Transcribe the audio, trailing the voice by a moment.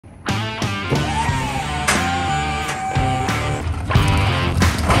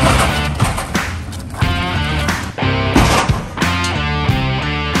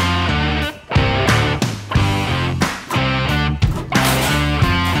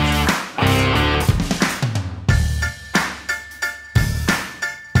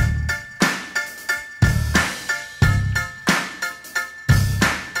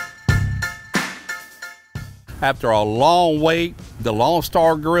After a long wait, the Lone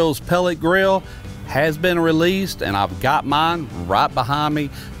Star Grillz Pellet Grill has been released, and I've got mine right behind me.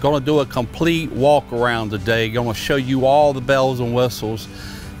 Gonna do a complete walk around today. Gonna show you all the bells and whistles.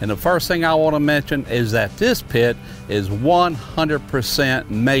 And the first thing I want to mention is that this pit is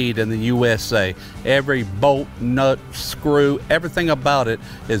 100% made in the USA. Every bolt, nut, screw, everything about it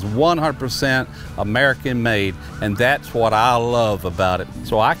is 100% American made, and that's what I love about it.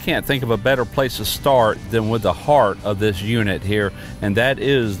 So I can't think of a better place to start than with the heart of this unit here, and that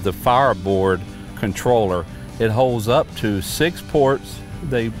is the fireboard controller. It holds up to 6 ports.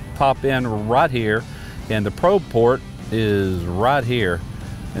 They pop in right here, and the probe port is right here,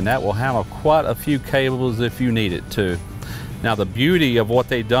 and that will handle quite a few cables if you need it to. Now, the beauty of what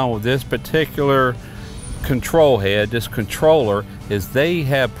they've done with this particular control head, this controller, is they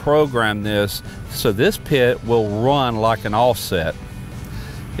have programmed this so this pit will run like an offset.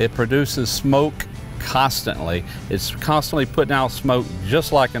 It produces smoke constantly. It's constantly putting out smoke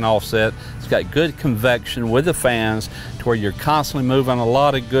just like an offset. It's got good convection with the fans to where you're constantly moving a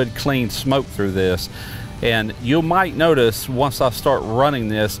lot of good clean smoke through this. And you might notice once I start running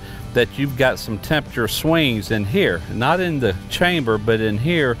this that you've got some temperature swings in here, not in the chamber, but in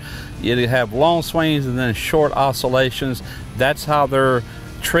here. You have long swings and then short oscillations. That's how they're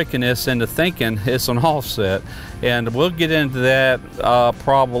tricking us into thinking it's an offset, and we'll get into that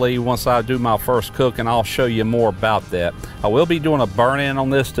probably once I do my first cook, and I'll show you more about that. I will be doing a burn-in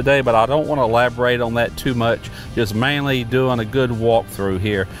on this today, but I don't want to elaborate on that too much, just mainly doing a good walkthrough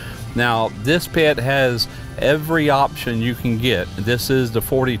here. Now, this pit has every option you can get. This is the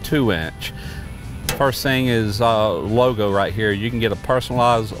 42-inch. First thing is logo right here. You can get a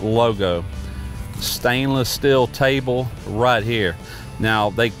personalized logo. Stainless steel table right here. Now,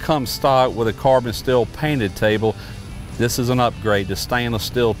 they come stock with a carbon steel painted table. This is an upgrade to stainless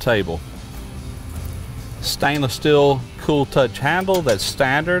steel table. Stainless steel cool touch handle, that's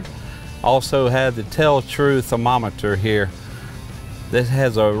standard. Also had the Tell True thermometer here. This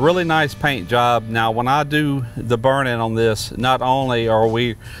has a really nice paint job. Now, when I do the burn-in on this, not only are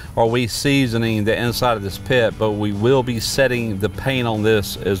we seasoning the inside of this pit, but we will be setting the paint on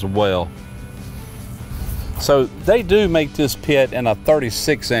this as well. So they do make this pit in a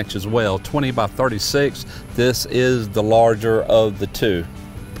 36-inch as well, 20 by 36. This is the larger of the two.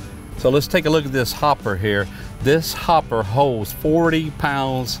 So let's take a look at this hopper here. This hopper holds 40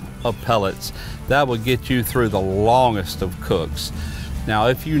 pounds of pellets. That will get you through the longest of cooks. Now,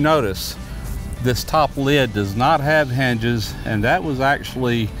 if you notice, this top lid does not have hinges, and that was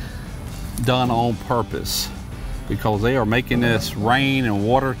actually done on purpose because they are making this rain and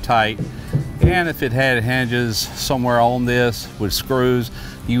watertight. And if it had hinges somewhere on this with screws,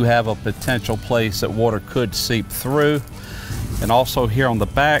 you have a potential place that water could seep through. And also here on the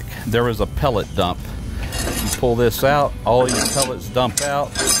back, there is a pellet dump. You pull this out, all your pellets dump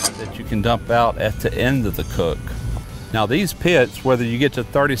out that you can dump out at the end of the cook. Now, these pits, whether you get to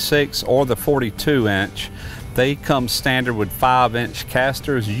 36 or the 42-inch, they come standard with 5-inch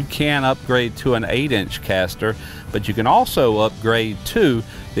casters. You can upgrade to an 8-inch caster, but you can also upgrade to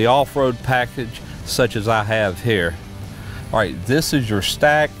the off-road package such as I have here. All right, this is your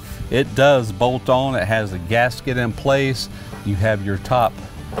stack. It does bolt on. It has a gasket in place. You have your top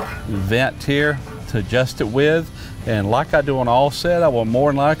vent here to adjust it with. And like I do on offset, I will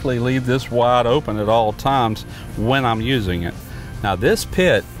more than likely leave this wide open at all times when I'm using it. Now, this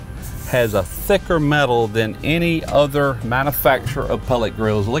pit has a thicker metal than any other manufacturer of pellet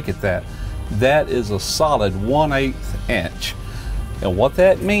grills. Look at that. That is a solid 1/8 inch. And what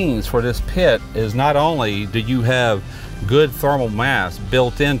that means for this pit is not only do you have good thermal mass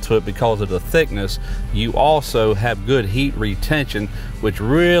built into it because of the thickness, you also have good heat retention, which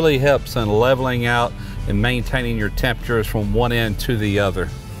really helps in leveling out and maintaining your temperatures from one end to the other.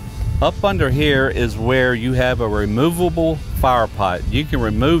 Up under here is where you have a removable fire pot. You can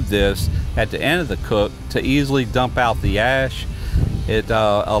remove this at the end of the cook to easily dump out the ash. It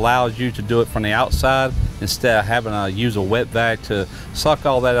allows you to do it from the outside instead of having to use a wet vac to suck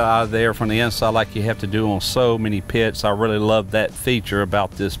all that out of there from the inside like you have to do on so many pits. I really love that feature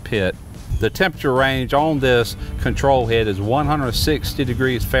about this pit. The temperature range on this control head is 160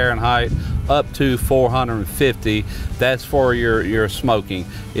 degrees Fahrenheit up to 450. That's for your smoking.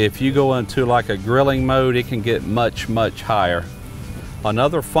 If you go into like a grilling mode, it can get much, much higher.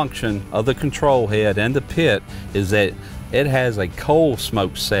 Another function of the control head and the pit is that it has a cold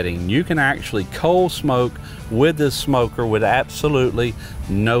smoke setting. You can actually cold smoke with this smoker with absolutely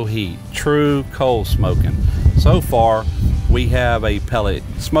no heat. True cold smoking. So far, we have a pellet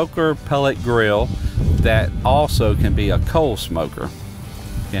smoker pellet grill that also can be a coal smoker.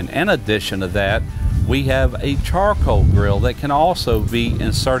 And in addition to that, we have a charcoal grill that can also be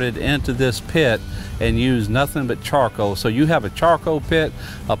inserted into this pit and use nothing but charcoal. So you have a charcoal pit,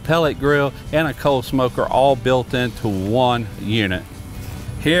 a pellet grill, and a coal smoker all built into one unit.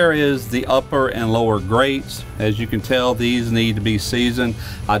 Here is the upper and lower grates. As you can tell, these need to be seasoned.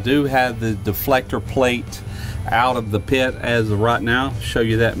 I do have the deflector plate out of the pit as of right now. Show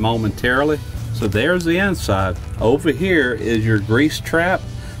you that momentarily. So there's the inside. Over here is your grease trap.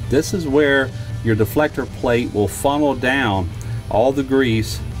 This is where your deflector plate will funnel down all the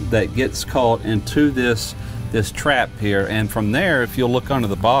grease that gets caught into this trap here. And from there, if you'll look under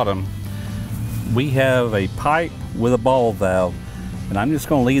the bottom, we have a pipe with a ball valve. And I'm just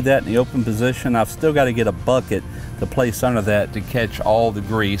going to leave that in the open position. I've still got to get a bucket to place under that to catch all the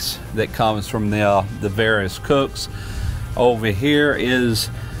grease that comes from the various cooks. Over here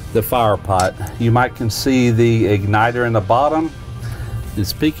is the fire pot. You might can see the igniter in the bottom. And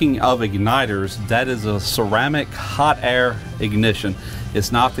speaking of igniters, that is a ceramic hot air ignition.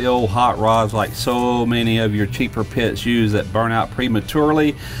 It's not the old hot rods like so many of your cheaper pits use that burn out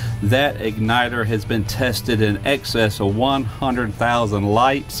prematurely. That igniter has been tested in excess of 100,000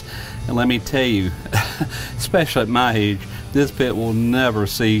 lights. And let me tell you, especially at my age, this pit will never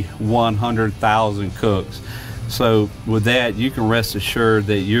see 100,000 cooks. So with that, you can rest assured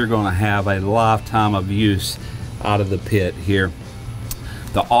that you're going to have a lifetime of use out of the pit here.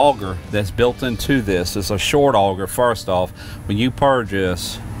 The auger that's built into this is a short auger. First off, when you purge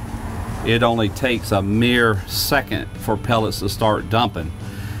this, it only takes a mere second for pellets to start dumping.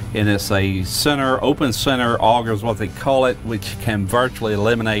 And it's a open center auger is what they call it, which can virtually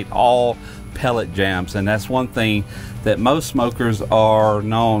eliminate all pellet jams. And that's one thing that most smokers are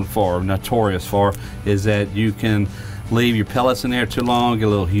notorious for, is that you can leave your pellets in there too long, get a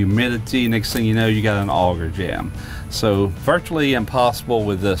little humidity, next thing you know, you got an auger jam. So virtually impossible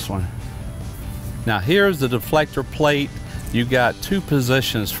with this one. Now here's the deflector plate. You got two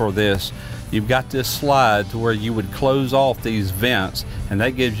positions for this. You've got this slide to where you would close off these vents, and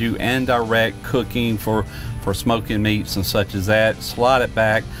that gives you indirect cooking for smoking meats and such as that. Slide it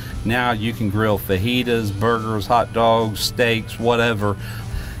back. Now you can grill fajitas, burgers, hot dogs, steaks, whatever.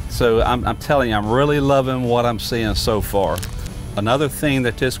 So I'm telling you, I'm really loving what I'm seeing so far. Another thing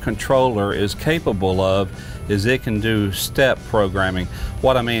that this controller is capable of is it can do step programming.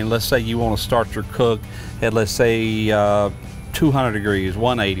 What I mean, let's say you want to start your cook at, let's say, 200 degrees,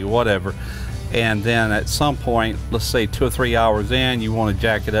 180, whatever. And then at some point, let's say 2 or 3 hours in, you want to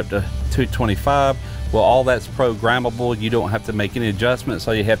jack it up to 225. Well, all that's programmable. You don't have to make any adjustments.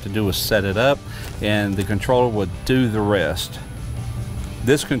 All you have to do is set it up, and the controller will do the rest.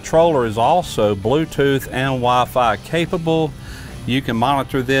 This controller is also Bluetooth and Wi-Fi capable. You can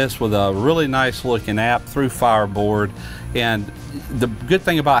monitor this with a really nice looking app through Fireboard. And the good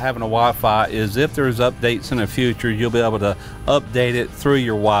thing about having a Wi-Fi is if there's updates in the future, you'll be able to update it through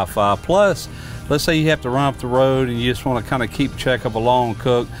your Wi-Fi. Plus, let's say you have to run up the road and you just want to kind of keep check of a long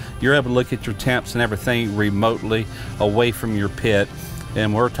cook, you're able to look at your temps and everything remotely away from your pit.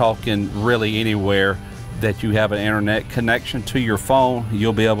 And we're talking really anywhere that you have an internet connection to your phone,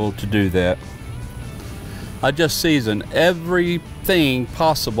 you'll be able to do that. I just seasoned everything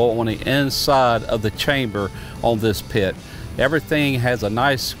possible on the inside of the chamber on this pit. Everything has a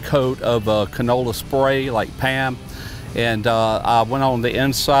nice coat of canola spray like Pam, and I went on the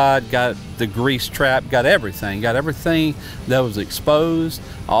inside, got the grease trap, got everything that was exposed.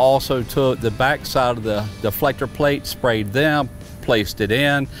 I also took the back side of the deflector plate, sprayed them, placed it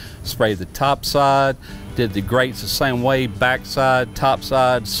in, sprayed the top side, did the grates the same way, back side, top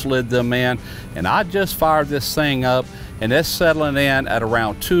side, slid them in, and I just fired this thing up, and it's settling in at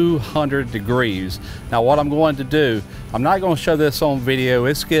around 200 degrees. Now what I'm going to do, I'm not going to show this on video,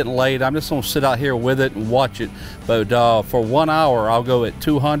 it's getting late, I'm just going to sit out here with it and watch it, but for 1 hour I'll go at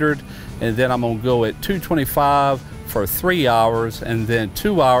 200, and then I'm going to go at 225 for 3 hours, and then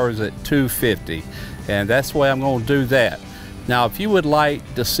 2 hours at 250, and that's the way I'm going to do that. Now, if you would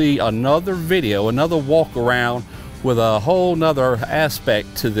like to see another video, another walk around with a whole nother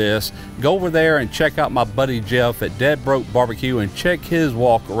aspect to this, go over there and check out my buddy Jeff at Dead Broke Barbecue and check his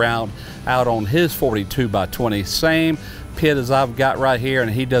walk around out on his 42x20. Same pit as I've got right here, and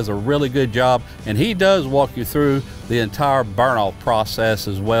he does a really good job, and he does walk you through the entire burn off process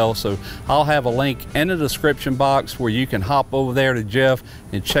as well. So I'll have a link in the description box where you can hop over there to Jeff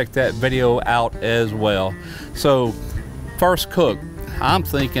and check that video out as well. So first cook, I'm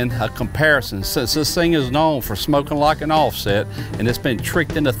thinking a comparison. Since this thing is known for smoking like an offset, and it's been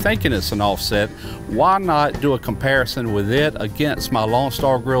tricked into thinking it's an offset, why not do a comparison with it against my Lone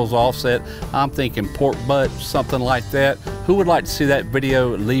Star Grillz offset? I'm thinking pork butt, something like that. Who would like to see that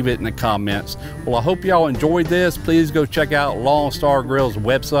video? Leave it in the comments. Well, I hope y'all enjoyed this. Please go check out Lone Star Grillz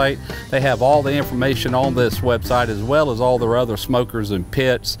website. They have all the information on this website, as well as all their other smokers and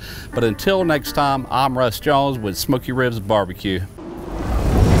pits. But until next time, I'm Russ Jones with Smoky Ribs Barbecue.